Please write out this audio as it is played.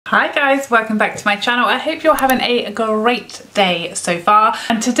Hi guys, welcome back to my channel. I hope you're having a great day so far.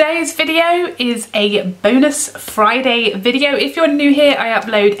 And today's video is a bonus Friday video. If you're new here, I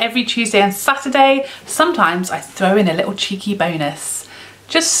upload every Tuesday and Saturday. Sometimes I throw in a little cheeky bonus,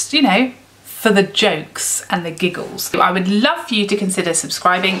 just, you know, for the jokes and the giggles. I would love for you to consider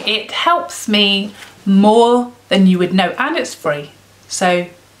subscribing. It helps me more than you would know, and it's free. So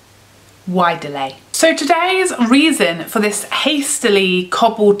why delay? So today's reason for this hastily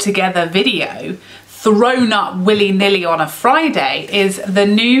cobbled together video, thrown up willy-nilly on a Friday, is the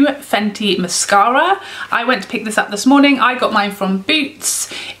new Fenty mascara. I went to pick this up this morning. I got mine from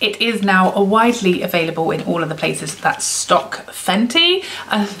Boots. It is now widely available in all of the places that stock Fenty,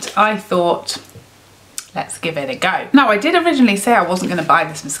 and I thought, let's give it a go. Now, I did originally say I wasn't going to buy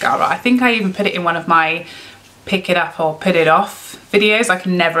this mascara. I think I even put it in one of my pick it up or put it off videos. I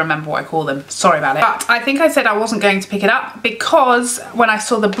can never remember what I call them, sorry about it. But I think I said I wasn't going to pick it up because when I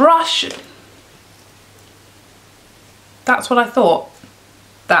saw the brush, that's what I thought.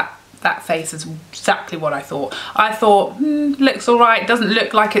 That face is exactly what I thought. I thought, looks alright, doesn't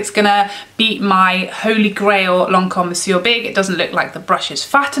look like it's gonna beat my Holy Grail Lancome Mercier Big, it doesn't look like the brush is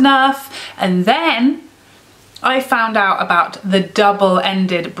fat enough, and then I found out about the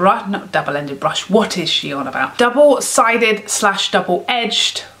double-ended brush, not double-ended brush, what is she on about? Double-sided /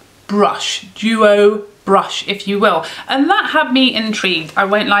 double-edged brush, duo brush, if you will. And that had me intrigued, I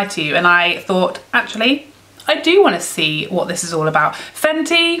won't lie to you, and I thought, actually, I do want to see what this is all about.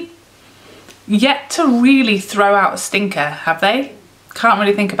 Fenty, yet to really throw out a stinker, have they? Can't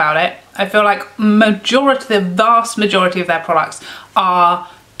really think about it. I feel like the vast majority of their products are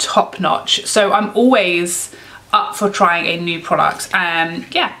top-notch. So I'm always up for trying a new product.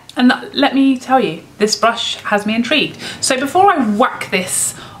 Yeah, and let me tell you, this brush has me intrigued. So before I whack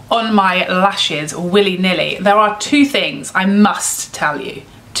this on my lashes willy-nilly, there are two things I must tell you.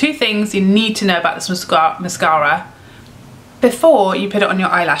 Two things you need to know about this mascara before you put it on your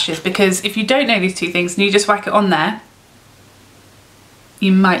eyelashes, because if you don't know these two things and you just whack it on there,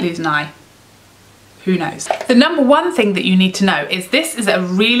 you might lose an eye. Who knows? The number one thing that you need to know is this is a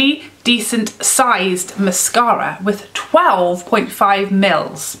really decent sized mascara with 12.5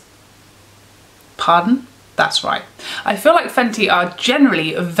 mils. Pardon? That's right. I feel like Fenty are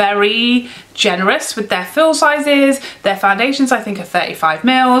generally very generous with their fill sizes. Their foundations, I think, are 35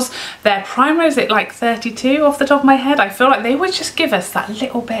 mils. Their primer is at like 32 off the top of my head. I feel like they would just give us that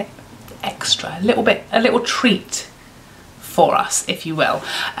little bit extra, a little treat for us, if you will.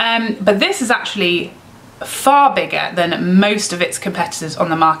 But this is actually far bigger than most of its competitors on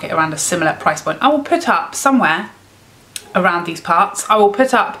the market around a similar price point. I will put up somewhere around these parts, I will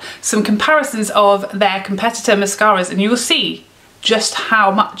put up some comparisons of their competitor mascaras and you will see just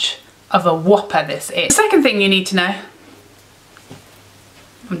how much of a whopper this is. The second thing you need to know,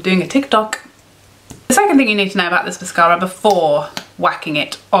 I'm doing a TikTok. The second thing you need to know about this mascara before whacking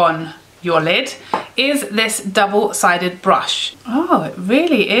it on your lid is this double-sided brush. Oh, it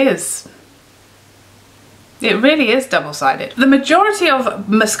really is. It really is double-sided. The majority of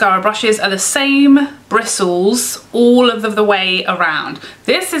mascara brushes are the same bristles all of the way around.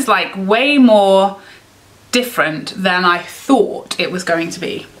 This is like way more different than I thought it was going to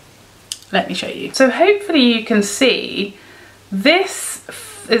be. Let me show you. So hopefully you can see this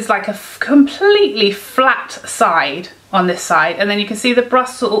is like a completely flat side on this side, and then you can see the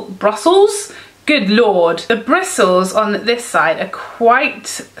Brussels? Good lord. The bristles on this side are quite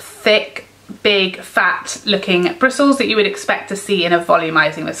thick, big, fat looking bristles that you would expect to see in a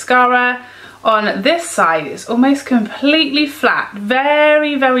volumizing mascara. On this side it's almost completely flat,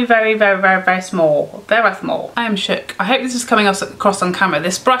 very small, very small. I am shook. I hope this is coming across on camera.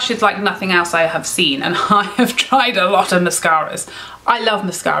 This brush is like nothing else I have seen, and I have tried a lot of mascaras. I love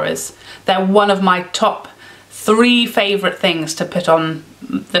mascaras. They're one of my top 3 favourite things to put on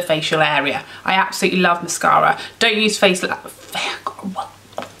the facial area. I absolutely love mascara. Don't use false.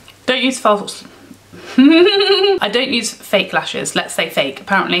 I don't use fake lashes. Let's say fake.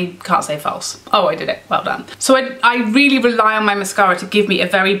 Apparently can't say false. Oh, I did it. Well done. So I really rely on my mascara to give me a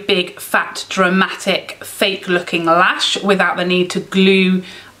very big, fat, dramatic, fake looking lash without the need to glue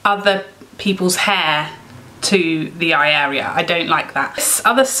other people's hair to the eye area. I don't like that. This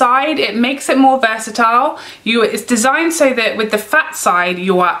other side, it makes it more versatile. It's designed so that with the fat side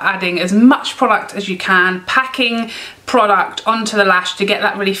you are adding as much product as you can, packing product onto the lash to get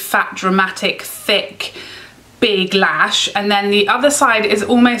that really fat, dramatic, thick, big lash, and then the other side is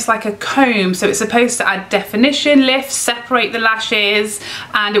almost like a comb, so it's supposed to add definition, lift, separate the lashes,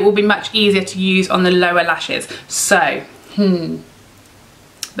 and it will be much easier to use on the lower lashes. So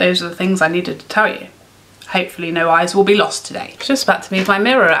those are the things I needed to tell you. Hopefully no eyes will be lost today. Just about to move my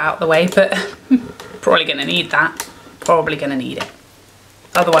mirror out the way, but probably gonna need that. Probably gonna need it.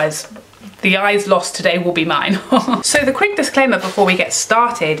 Otherwise, the eyes lost today will be mine. So the quick disclaimer before we get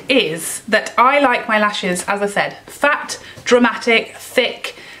started is that I like my lashes, as I said, fat, dramatic,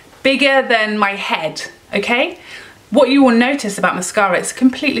 thick, bigger than my head, okay? What you will notice about mascara, it's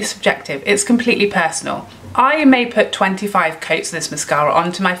completely subjective, it's completely personal. I may put 25 coats of this mascara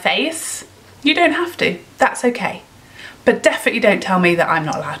onto my face. You don't have to, that's okay. But definitely don't tell me that I'm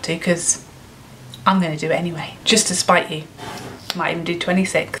not allowed to, because I'm gonna do it anyway, just to spite you. Might even do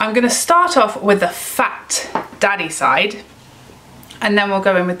 26. I'm gonna start off with the fat daddy side, and then we'll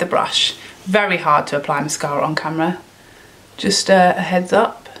go in with the brush. Very hard to apply mascara on camera. Just a heads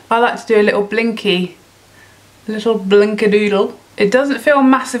up. I like to do a little blinkadoodle. It doesn't feel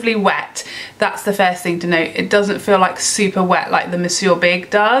massively wet. That's the first thing to note. It doesn't feel like super wet like the Mercier Beige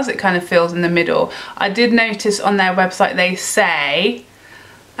does. It kind of feels in the middle. I did notice on their website they say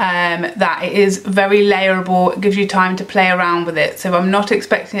that it is very layerable. It gives you time to play around with it. So I'm not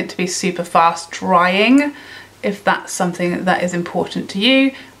expecting it to be super fast drying, if that's something that is important to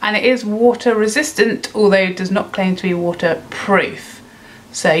you. And it is water resistant, although it does not claim to be waterproof.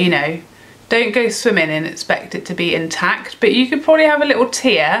 So, you know, don't go swimming and expect it to be intact, but you could probably have a little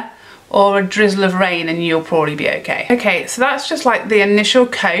tear or a drizzle of rain and you'll probably be okay. Okay, so that's just like the initial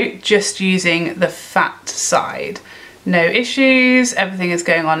coat, just using the fat side. No issues, everything is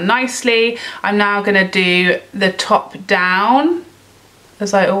going on nicely. I'm now gonna do the top down,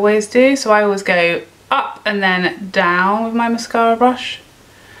 as I always do. So I always go up and then down with my mascara brush.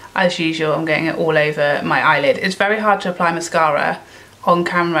 As usual, I'm getting it all over my eyelid. It's very hard to apply mascara on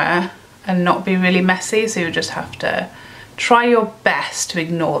camera and not be really messy, so you just have to try your best to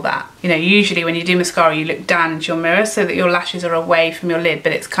ignore that. You know, usually when you do mascara, you look down into your mirror so that your lashes are away from your lid,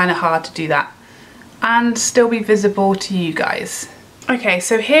 but it's kind of hard to do that and still be visible to you guys. Okay,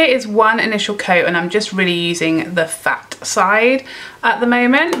 so here is one initial coat, and I'm just really using the fat side at the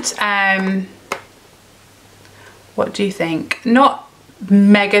moment. What do you think? Not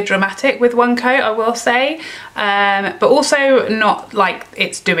mega dramatic with one coat, I will say, but also not like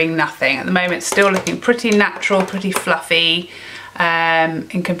it's doing nothing. At the moment, it's still looking pretty natural, pretty fluffy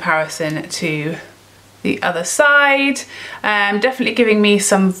in comparison to the other side. Definitely giving me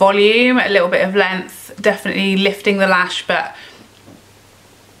some volume, a little bit of length, definitely lifting the lash, but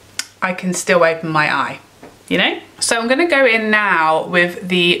I can still open my eye, you know? So I'm gonna go in now with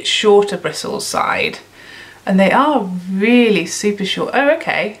the shorter bristles side, and they are really super short. Oh,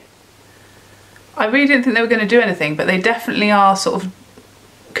 okay. I really didn't think they were gonna do anything, but they definitely are sort of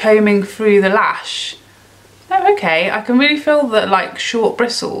combing through the lash. Oh, okay, I can really feel the like short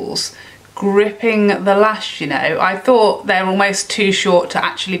bristles gripping the lash, you know. I thought they're almost too short to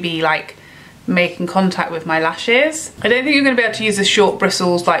actually be like making contact with my lashes. I don't think you're going to be able to use the short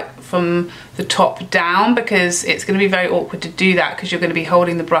bristles like from the top down, because it's going to be very awkward to do that, because you're going to be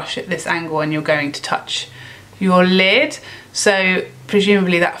holding the brush at this angle and you're going to touch your lid. So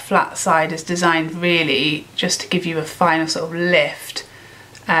presumably that flat side is designed really just to give you a final sort of lift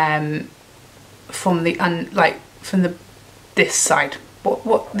from the this side.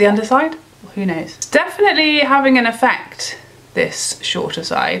 What the underside? Who knows? It's definitely having an effect, this shorter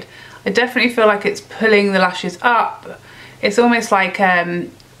side. I definitely feel like it's pulling the lashes up. It's almost like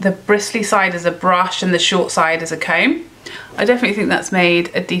the bristly side is a brush and the short side is a comb. I definitely think that's made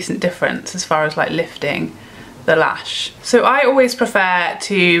a decent difference as far as like lifting the lash. So I always prefer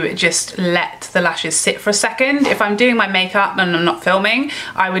to just let the lashes sit for a second. If I'm doing my makeup and I'm not filming,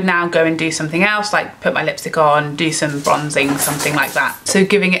 I would now go and do something else, like put my lipstick on, do some bronzing, something like that. So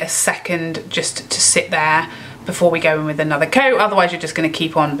giving it a second just to sit there before we go in with another coat. Otherwise you're just going to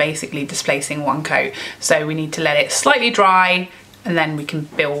keep on basically displacing one coat. So we need to let it slightly dry, and then we can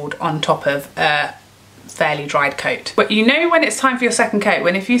build on top of a fairly dried coat. But you know when it's time for your second coat,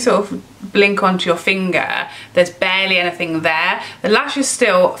 when if you sort of blink onto your finger, there's barely anything there. The lashes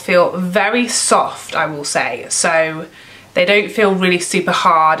still feel very soft, I will say. So they don't feel really super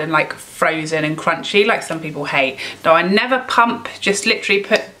hard and like frozen and crunchy like some people hate. No, I never pump, just literally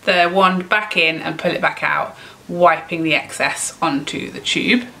put the wand back in and pull it back out, wiping the excess onto the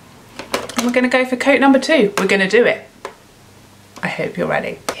tube. And we're gonna go for coat number 2. We're gonna do it. I hope you're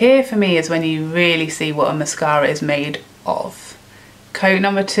ready. Here for me is when you really see what a mascara is made of. Coat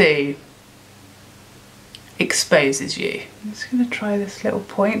number 2 exposes you. I'm just gonna try this little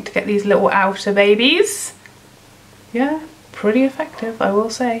point to get these little outer babies. Yeah, pretty effective, I will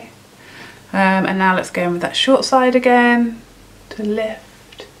say. And now let's go in with that short side again to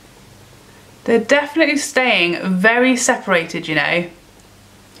lift. They're definitely staying very separated, you know.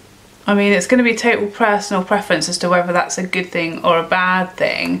 I mean, it's going to be total personal preference as to whether that's a good thing or a bad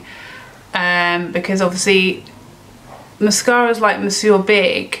thing, because obviously mascaras like Mercier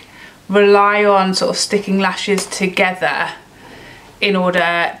Big rely on sort of sticking lashes together in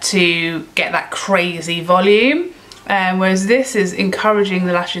order to get that crazy volume, whereas this is encouraging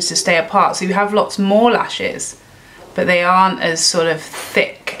the lashes to stay apart, so you have lots more lashes but they aren't as sort of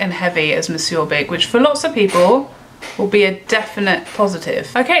thick and heavy as Mercier Big, which for lots of people will be a definite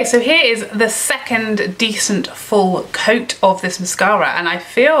positive. Okay, so here is the second decent full coat of this mascara, and I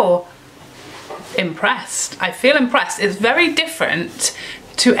feel impressed. I feel impressed. It's very different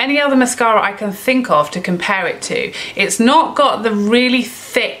to any other mascara I can think of to compare it to. It's not got the really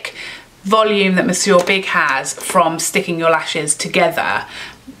thick volume that Mercier Big has from sticking your lashes together,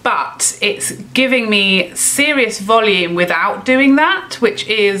 but it's giving me serious volume without doing that, which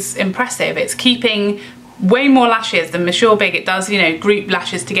is impressive. It's keeping way more lashes than Mercier Big. It does, you know, group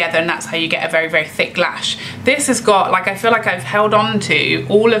lashes together, and that's how you get a very, very thick lash. This has got, like, I feel like I've held on to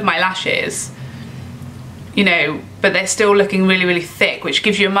all of my lashes, you know, but they're still looking really, really thick, which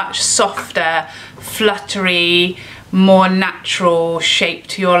gives you a much softer, fluttery, more natural shape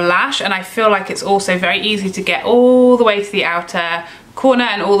to your lash. And I feel like it's also very easy to get all the way to the outer corner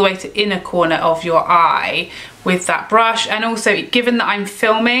and all the way to inner corner of your eye with that brush. And also, given that I'm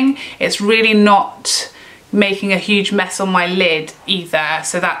filming, it's really not making a huge mess on my lid either,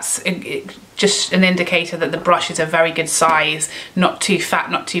 so that's just an indicator that the brush is a very good size, not too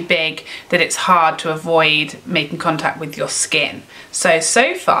fat, not too big, that it's hard to avoid making contact with your skin. So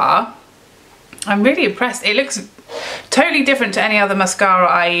far I'm really impressed. It looks totally different to any other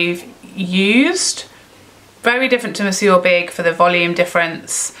mascara I've used, very different to Mercier Big for the volume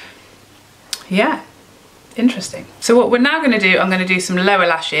difference. Yeah, interesting. So what we're now going to do, I'm going to do some lower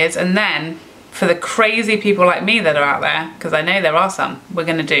lashes, and then for the crazy people like me that are out there, because I know there are some, we're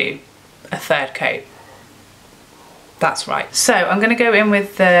going to do a third coat. That's right. So I'm going to go in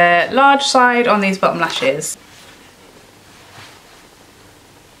with the large side on these bottom lashes.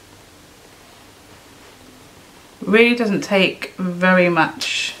 Really doesn't take very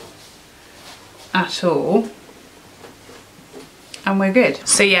much at all, and we're good.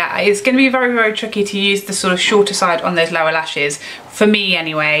 So yeah, it's going to be very, very tricky to use the sort of shorter side on those lower lashes, for me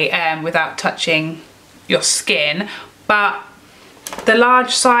anyway, without touching your skin, but the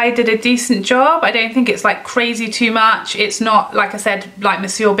large side did a decent job. I don't think it's like crazy too much. It's not, like I said, like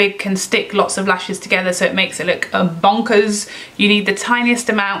Mercier Big can stick lots of lashes together, so it makes it look bonkers. You need the tiniest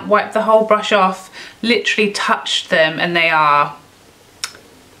amount, wipe the whole brush off, literally touch them, and they are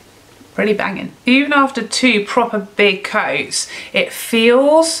pretty banging. Even after two proper big coats, it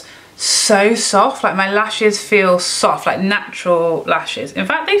feels so soft. Like, my lashes feel soft, like natural lashes. In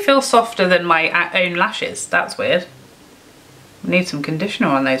fact, they feel softer than my own lashes. That's weird. Need some conditioner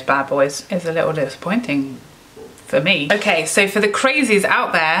on those bad boys. It's a little disappointing for me. Okay, so for the crazies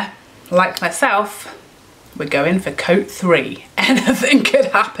out there, like myself, we're going for coat 3. Anything could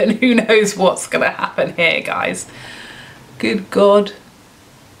happen. Who knows what's gonna happen here, guys. Good God.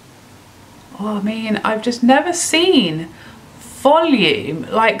 Oh, I mean, I've just never seen volume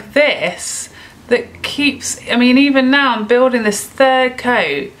like this that keeps, I mean, even now I'm building this third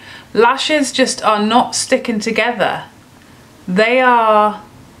coat, lashes just are not sticking together. They are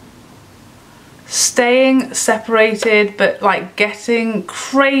staying separated, but like getting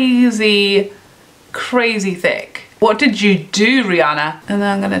crazy, crazy thick. What did you do, Rihanna? And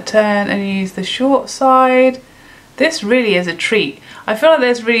then I'm gonna turn and use the short side. This really is a treat. I feel like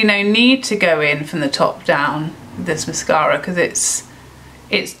there's really no need to go in from the top down with this mascara, because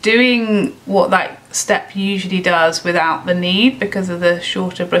it's doing what that step usually does without the need, because of the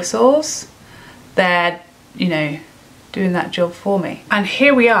shorter bristles. They're, you know, doing that job for me. And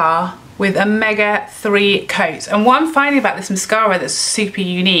here we are with a mega 3 coats. And what I'm finding about this mascara that's super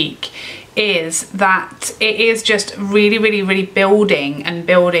unique is that it is just really, really, really building and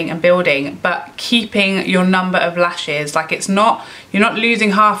building and building, but keeping your number of lashes. Like, it's not, you're not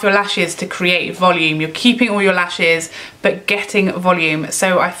losing half your lashes to create volume. You're keeping all your lashes, but getting volume.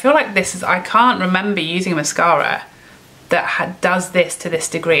 So I feel like this is, I can't remember using a mascara that does this to this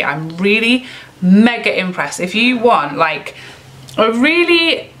degree. I'm really mega impressed. If you want like a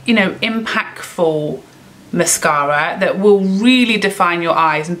really, you know, impactful mascara that will really define your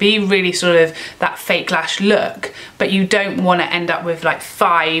eyes and be really sort of that fake lash look, but you don't want to end up with like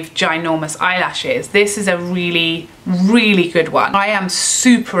 5 ginormous eyelashes, this is a really, really good one. I am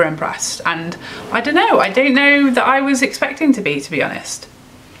super impressed, and I don't know that I was expecting to be honest.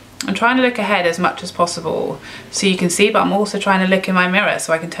 I'm trying to look ahead as much as possible so you can see, but I'm also trying to look in my mirror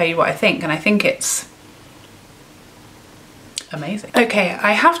so I can tell you what I think, and I think it's amazing. Okay,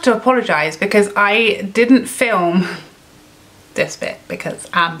 I have to apologise because I didn't film this bit because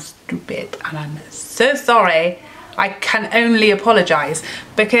I'm stupid and I'm so sorry. I can only apologise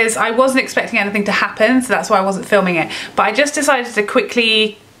because I wasn't expecting anything to happen, so that's why I wasn't filming it. But I just decided to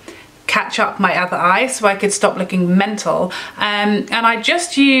quickly catch up my other eye so I could stop looking mental. And I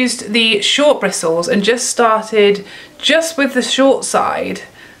just used the short bristles and just started just with the short side.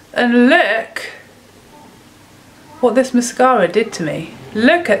 And look what this mascara did to me.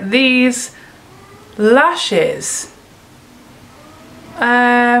 Look at these lashes.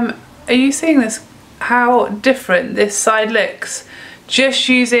 Are you seeing this? How different this side looks just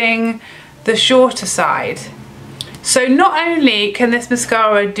using the shorter side. So not only can this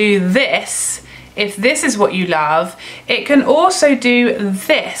mascara do this, if this is what you love, it can also do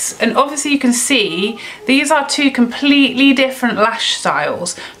this. And obviously you can see these are two completely different lash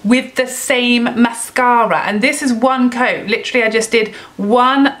styles with the same mascara, and this is one coat. Literally I just did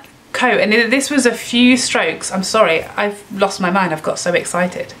one coat and this was a few strokes. I'm sorry, I've lost my mind, I've got so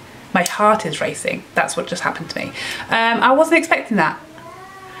excited. My heart is racing. That's what just happened to me. I wasn't expecting that.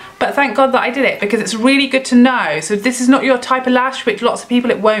 But thank God that I did it because it's really good to know. So if this is not your type of lash, which lots of people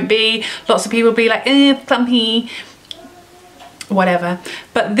it won't be. Lots of people will be like, clumpy, whatever.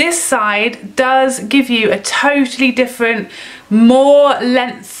 But this side does give you a totally different, more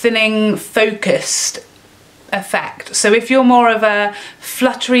lengthening, focused effect. So if you're more of a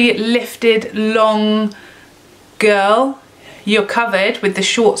fluttery, lifted, long girl, you're covered with the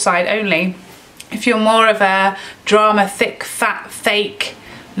short side only. If you're more of a drama, thick, fat, fake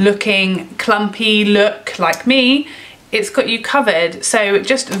looking, clumpy look like me, it's got you covered. So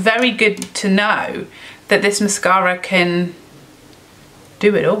just very good to know that this mascara can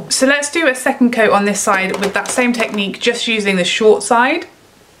do it all. So let's do a second coat on this side with that same technique, just using the short side,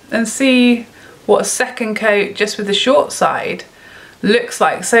 and see what a second coat just with the short side looks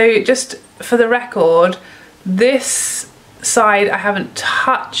like. So just for the record, this side I haven't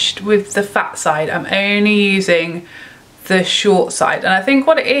touched with the fat side. I'm only using the short side, and I think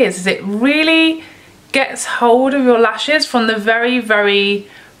what it is it really gets hold of your lashes from the very, very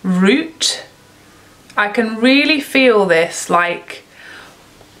root. I can really feel this like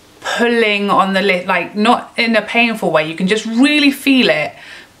pulling on the lip, like not in a painful way. You can just really feel it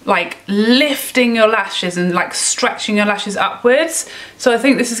like lifting your lashes and like stretching your lashes upwards. So I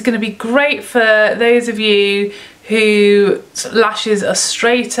think this is going to be great for those of you who lashes are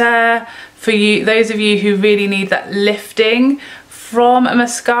straighter, for you, those of you who really need that lifting from a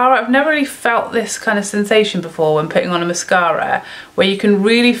mascara. I've never really felt this kind of sensation before when putting on a mascara, where you can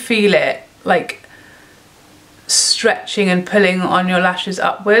really feel it like stretching and pulling on your lashes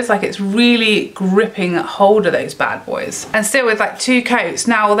upwards, like it's really gripping hold of those bad boys. And still with like two coats.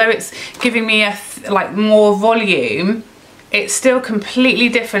 Now, although it's giving me a like more volume, it's still completely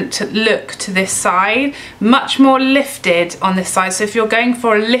different to look to this side, much more lifted on this side. So if you're going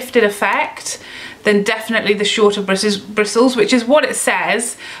for a lifted effect, then definitely the shorter bristles, which is what it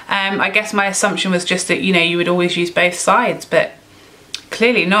says. I guess my assumption was just that, you know, you would always use both sides, but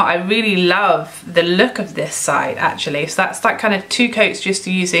clearly not. I really love the look of this side actually. So that's like kind of two coats just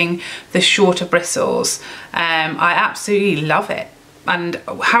using the shorter bristles. I absolutely love it. And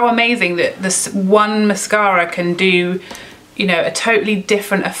how amazing that this one mascara can do, you know, a totally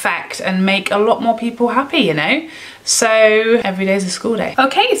different effect and make a lot more people happy, you know? So every day's a school day.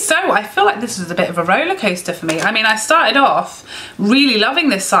 Okay, so I feel like this was a bit of a roller coaster for me. I mean, I started off really loving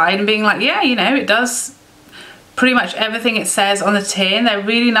this side and being like, yeah, you know, it does pretty much everything it says on the tin. They're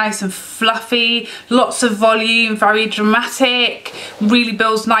really nice and fluffy, lots of volume, very dramatic, really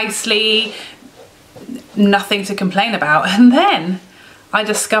builds nicely, nothing to complain about. And then I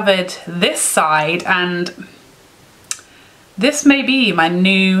discovered this side, and this may be my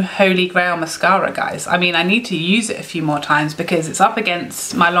new holy grail mascara, guys. I mean, I need to use it a few more times because it's up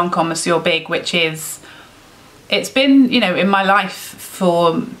against my Lancome Mercier Big, which is, it's been, you know, in my life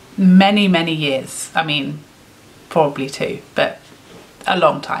for many, many years. I mean, probably two, but a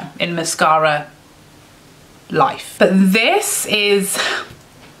long time in mascara life. But this is,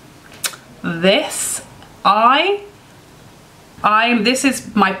 this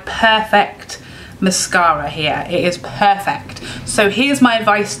is my perfect mascara here. It is perfect. So here's my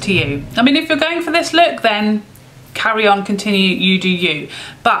advice to you. I mean, if you're going for this look, then carry on, continue, you do you.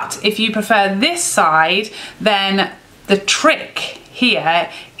 But if you prefer this side, then the trick here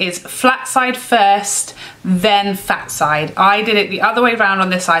is flat side first, then fat side. I did it the other way around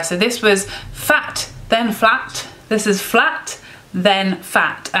on this side. So this was fat, then flat. This is flat, then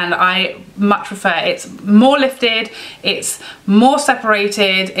fat, and I much prefer, it's more lifted, it's more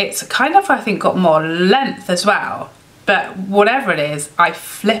separated, it's kind of, I think, got more length as well. but whatever it is, I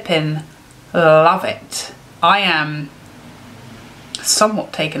flippin' love it. I am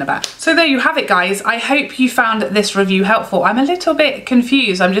somewhat taken aback. So there you have it, guys. I hope you found this review helpful. I'm a little bit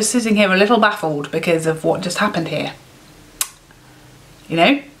confused. I'm just sitting here a little baffled because of what just happened here. You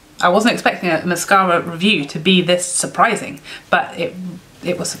know, I wasn't expecting a mascara review to be this surprising, but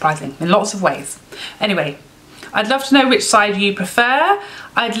it was surprising in lots of ways. Anyway, I'd love to know which side you prefer.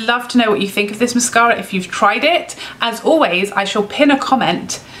 I'd love to know what you think of this mascara if you've tried it. As always, I shall pin a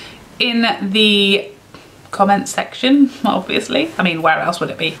comment in the comment section, obviously. I mean, where else would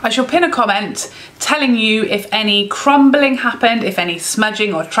it be? I shall pin a comment telling you if any crumbling happened, if any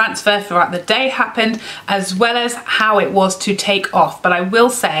smudging or transfer throughout the day happened, as well as how it was to take off. But I will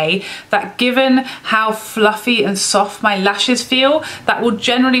say that given how fluffy and soft my lashes feel, that will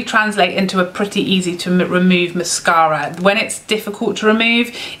generally translate into a pretty easy to remove mascara. When it's difficult to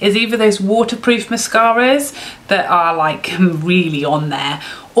remove is either those waterproof mascaras that are like really on there,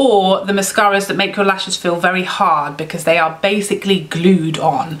 or the mascaras that make your lashes feel very hard because they are basically glued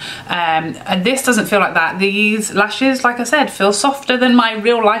on. And this doesn't feel like that. These lashes, like I said, feel softer than my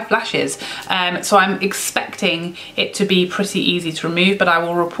real life lashes. So I'm expecting it to be pretty easy to remove, but I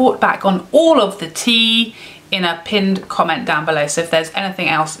will report back on all of the tea in a pinned comment down below. So if there's anything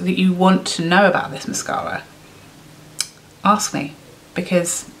else that you want to know about this mascara, ask me,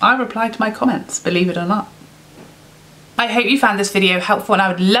 because I reply to my comments, believe it or not. I hope you found this video helpful and I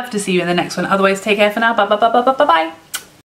would love to see you in the next one. Otherwise, take care for now. Bye bye bye bye bye bye bye.